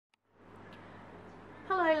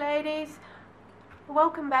ladies,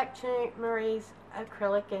 welcome back to Marie's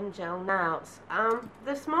Acrylic and Gel Nails.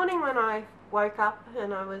 This morning when I woke up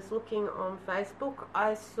and I was looking on Facebook,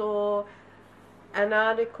 I saw an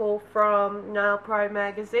article from Nail Pro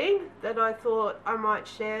magazine that I thought I might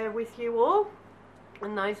share with you all,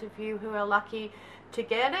 and those of you who are lucky to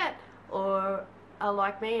get it or are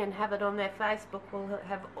like me and have it on their Facebook will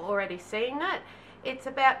have already seen it. It's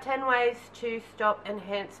about 10 ways to stop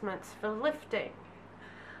enhancements for lifting.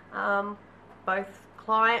 Both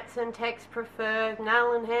clients and techs prefer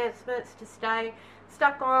nail enhancements to stay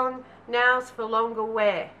stuck on nails for longer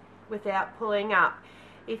wear without pulling up.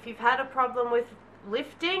 If you've had a problem with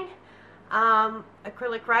lifting,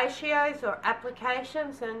 acrylic ratios or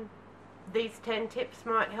applications, then these 10 tips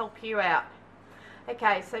might help you out.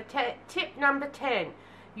 Okay, so tip number 10,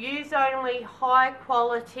 use only high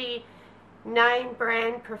quality name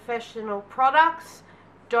brand professional products.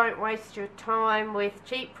 Don't waste your time with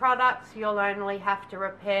cheap products, you'll only have to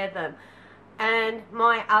repair them. And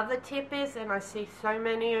my other tip is, and I see so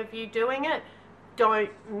many of you doing it, don't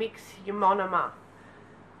mix your monomer.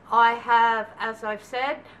 I have, as I've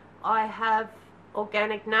said, I have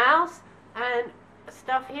organic nails and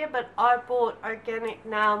stuff here, but I bought organic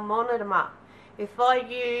nail monomer. If I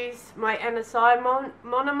use my NSI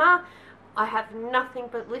monomer, I have nothing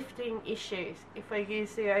but lifting issues. If I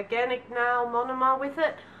use the organic nail monomer with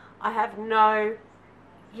it, I have no,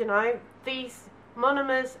 these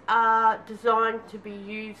monomers are designed to be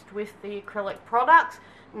used with the acrylic products,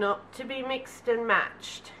 not to be mixed and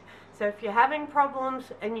matched. So if you're having problems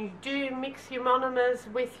and you do mix your monomers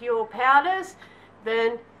with your powders,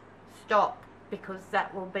 then stop, because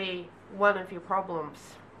that will be one of your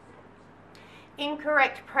problems.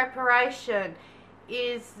 Incorrect preparation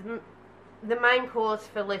is the main cause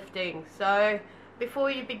for lifting. So before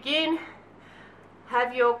you begin,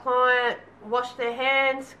 have your client wash their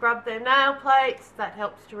hands, scrub their nail plates. That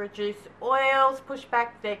helps to reduce oils. Push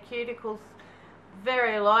back their cuticles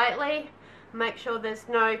very lightly. Make sure there's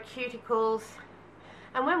no cuticles.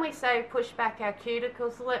 And when we say push back our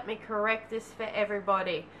cuticles, let me correct this for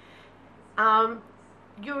everybody.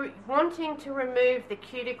 You're wanting to remove the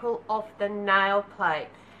cuticle off the nail plate.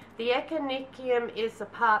 The echinocchium is the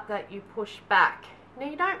part that you push back. Now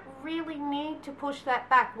you don't really need to push that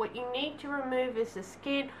back. What you need to remove is the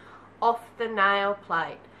skin off the nail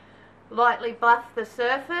plate. Lightly buff the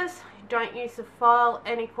surface. Don't use a file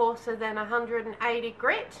any coarser than 180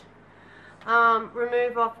 grit.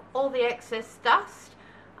 Remove off all the excess dust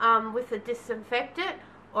with a disinfectant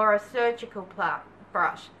or a surgical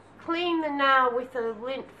brush. Clean the nail with a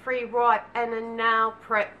lint-free wipe and a nail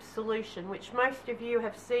prep solution, which most of you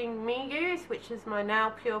have seen me use, which is my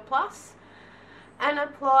Nail Pure Plus, and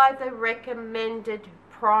apply the recommended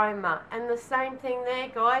primer. And the same thing there,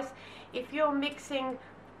 guys. If you're mixing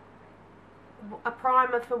a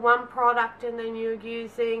primer for one product and then you're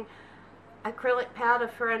using acrylic powder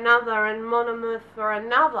for another and monomer for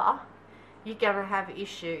another, you're going to have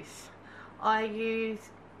issues. I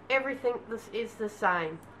use everything this is the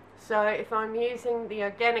same. So if I'm using the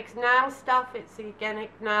organic nail stuff, it's the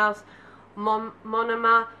organic nails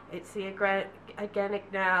monomer, it's the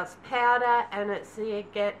organic nails powder, and it's the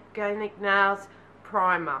organic nails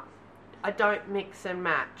primer. I don't mix and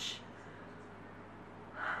match.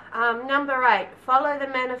 Number 8, follow the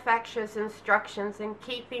manufacturer's instructions in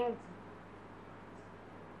keeping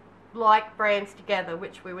like brands together,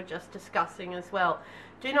 which we were just discussing as well.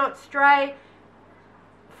 Do not stray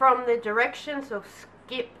from the directions or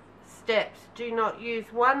skip steps. Do not use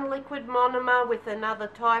one liquid monomer with another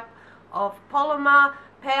type of polymer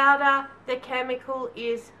powder. The chemical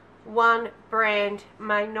is one brand,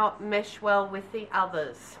 may not mesh well with the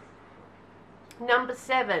others. Number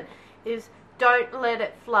 7 is don't let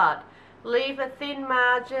it flood. Leave a thin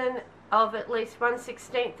margin of at least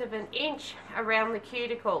 1/16 of an inch around the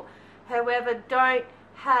cuticle. However, don't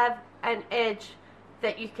have an edge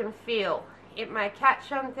that you can feel. It may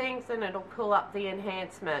catch on things and it'll pull up the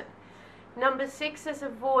enhancement. Number 6 is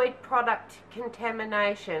avoid product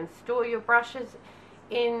contamination. Store your brushes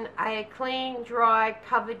in a clean, dry,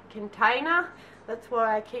 covered container. That's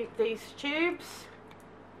why I keep these tubes.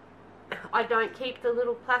 I don't keep the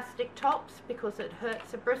little plastic tops because it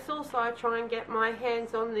hurts the bristles, so I try and get my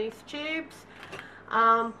hands on these tubes.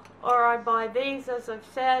 Or I buy these, as I've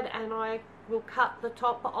said, and I will cut the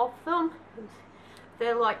top off them.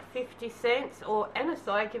 They're like 50 cents, or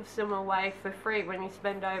NSI gives them away for free. When you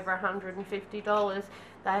spend over $150,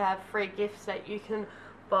 they have free gifts that you can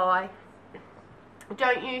buy.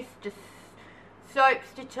 Don't use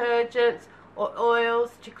soaps, detergents, or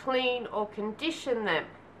oils to clean or condition them.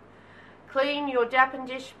 Clean your dap and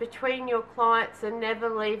dish between your clients and never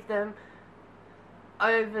leave them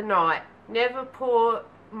overnight. Never pour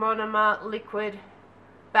monomer liquid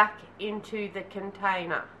back into the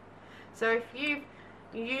container. So if you've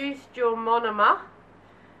used your monomer,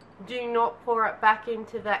 do not pour it back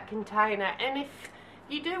into that container. And if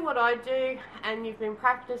you do what I do and you've been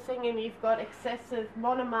practicing and you've got excessive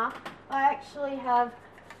monomer, I actually have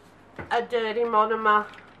a dirty monomer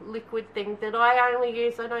liquid thing that I only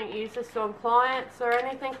use. I don't use this on clients or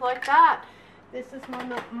anything like that. This is my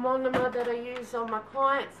monomer that I use on my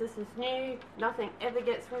clients. This is new. Nothing ever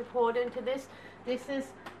gets poured into this. This is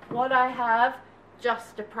what I have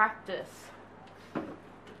just to practice.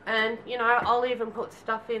 And, you know, I'll even put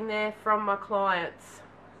stuff in there from my clients.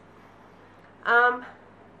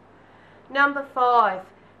 Number 5,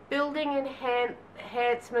 building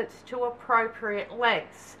enhancements to appropriate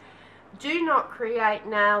lengths. Do not create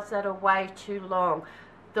nails that are way too long.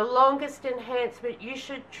 The longest enhancement you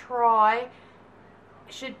should try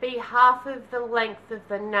should be half of the length of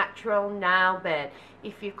the natural nail bed.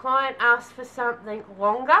 If your client asks for something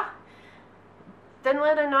longer, then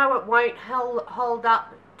let her know it won't hold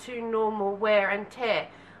up to normal wear and tear.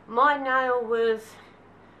 My natural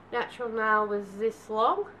nail was this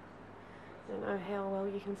long. I don't know how well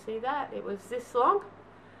you can see that. It was this long,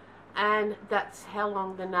 and that's how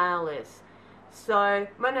long the nail is. So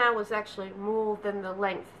my nail was actually more than the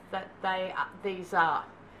length that these are.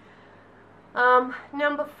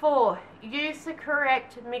 Number 4, use the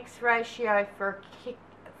correct mix ratio for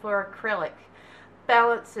acrylic.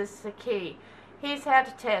 Balance is the key. Here's how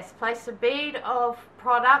to test. Place a bead of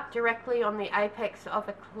product directly on the apex of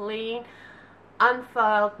a clean,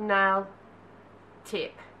 unfiled nail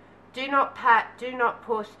tip. Do not pat, do not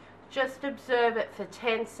push, just observe it for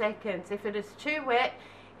 10 seconds. If it is too wet,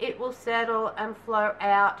 it will settle and flow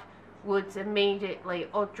outwards immediately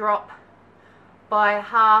or drop by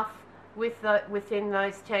half within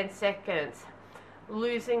those 10 seconds,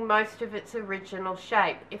 losing most of its original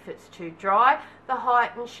shape. If it's too dry, the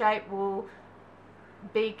height and shape will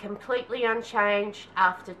be completely unchanged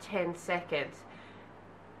after 10 seconds.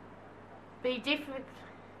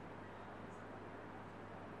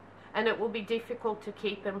 And it will be difficult to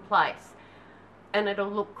keep in place, and it'll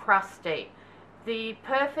look crusty. The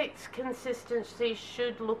perfect consistency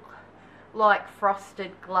should look like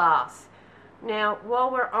frosted glass. Now, while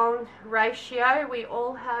we're on ratio, we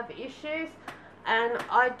all have issues, and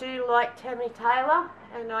I do like Tammy Taylor,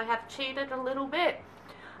 and I have cheated a little bit.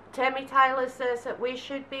 Tammy Taylor says that we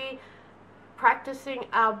should be practicing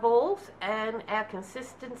our balls and our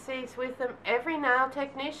consistencies with them. Every nail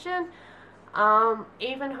technician,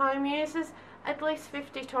 even home users, at least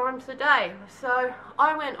 50 times a day. So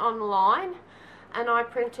I went online and I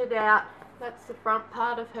printed out, that's the front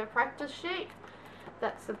part of her practice sheet,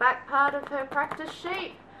 that's the back part of her practice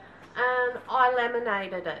sheet, and I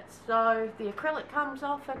laminated it so the acrylic comes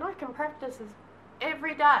off and I can practice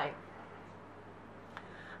every day.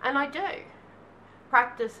 And I do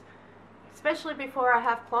practice, especially before I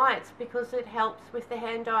have clients, because it helps with the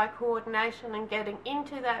hand-eye coordination and getting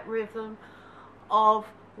into that rhythm of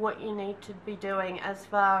what you need to be doing as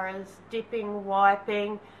far as dipping,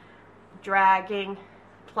 wiping, dragging,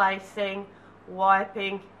 placing,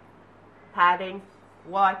 wiping, patting,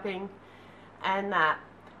 wiping, and that.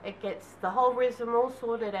 It gets the whole rhythm all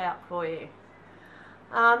sorted out for you.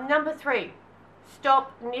 Number 3,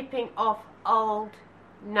 stop nipping off old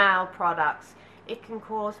nail products. It can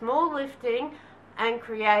cause more lifting and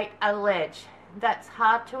create a ledge that's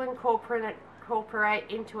hard to incorporate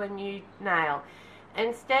into a new nail.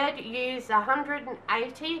 Instead, use a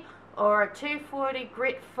 180 or a 240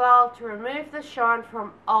 grit file to remove the shine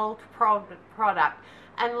from old product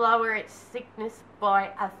and lower its thickness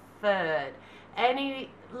by 1/3.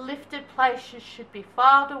 Any lifted places should be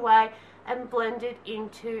filed away and blended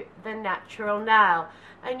into the natural nail.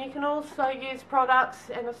 And you can also use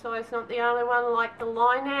products, and so it's not the only one, like the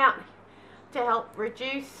line out, to help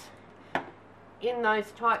reduce in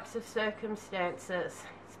those types of circumstances.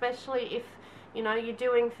 Especially if, you know, you're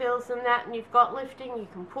doing fills and that and you've got lifting, you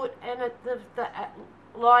can put the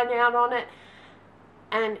line out on it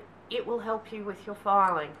and it will help you with your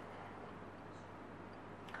filing.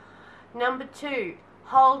 Number 2,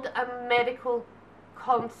 hold a medical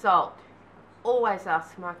consult. Always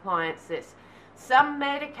ask my clients this. Some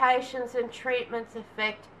medications and treatments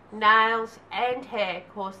affect nails and hair,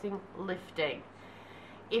 causing lifting.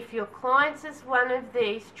 If your client is one of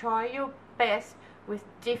these, try your best with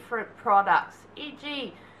different products,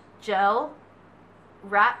 e.g. gel,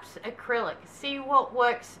 wraps, acrylic. See what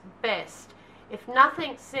works best. If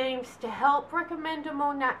nothing seems to help, recommend a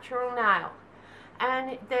more natural nail.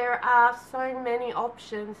 And there are so many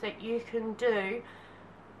options that you can do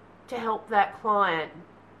to help that client.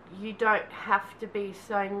 You don't have to be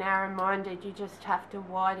so narrow-minded, you just have to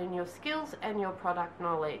widen your skills and your product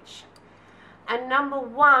knowledge. And number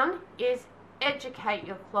one is educate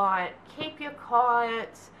your client. Keep your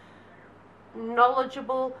clients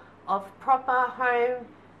knowledgeable of proper home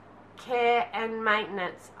care and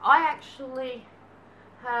maintenance. I actually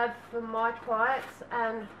have for my clients,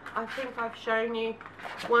 and I think I've shown you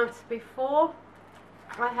once before,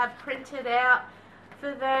 I have printed out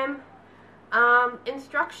for them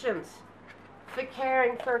instructions for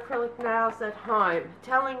caring for acrylic nails at home,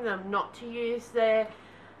 telling them not to use their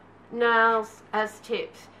nails as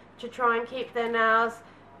tips, to try and keep their nails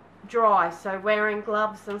dry, so wearing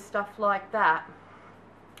gloves and stuff like that,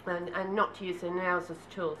 and not to use their nails as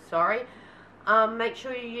tools, sorry. Make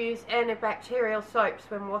sure you use antibacterial soaps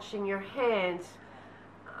when washing your hands.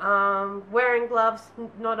 Wearing gloves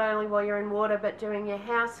not only while you're in water but doing your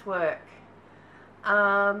housework.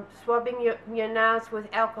 Swabbing your nails with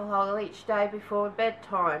alcohol each day before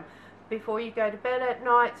bedtime. Before you go to bed at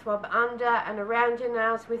night, swab under and around your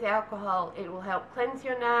nails with alcohol. It will help cleanse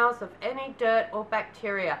your nails of any dirt or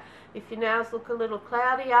bacteria. If your nails look a little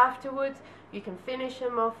cloudy afterwards, you can finish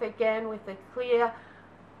them off again with a clear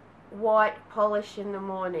white polish in the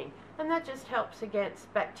morning. And that just helps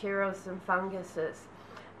against bacteria and funguses.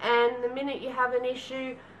 And the minute you have an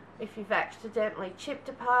issue, if you've accidentally chipped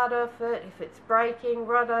a part of it, if it's breaking,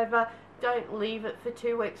 rot over, don't leave it for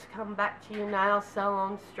 2 weeks. Come back to your nail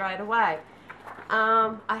salon straight away.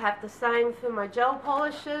 I have the same for my gel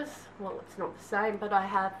polishes. Well, it's not the same, but I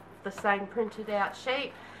have the same printed out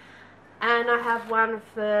sheet. And I have one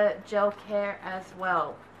for gel care as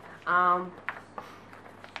well.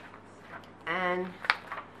 And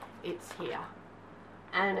it's here.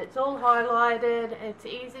 And it's all highlighted, it's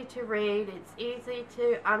easy to read, it's easy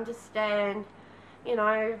to understand, you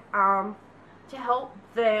know, to help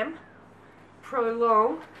them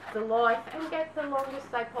prolong the life and get the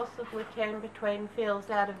longest they possibly can between fills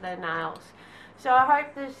out of their nails. So I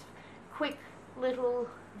hope this quick little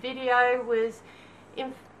video was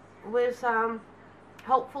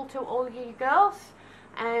helpful to all you girls,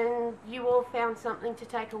 and you all found something to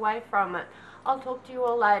take away from it. I'll talk to you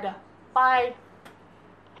all later. Bye.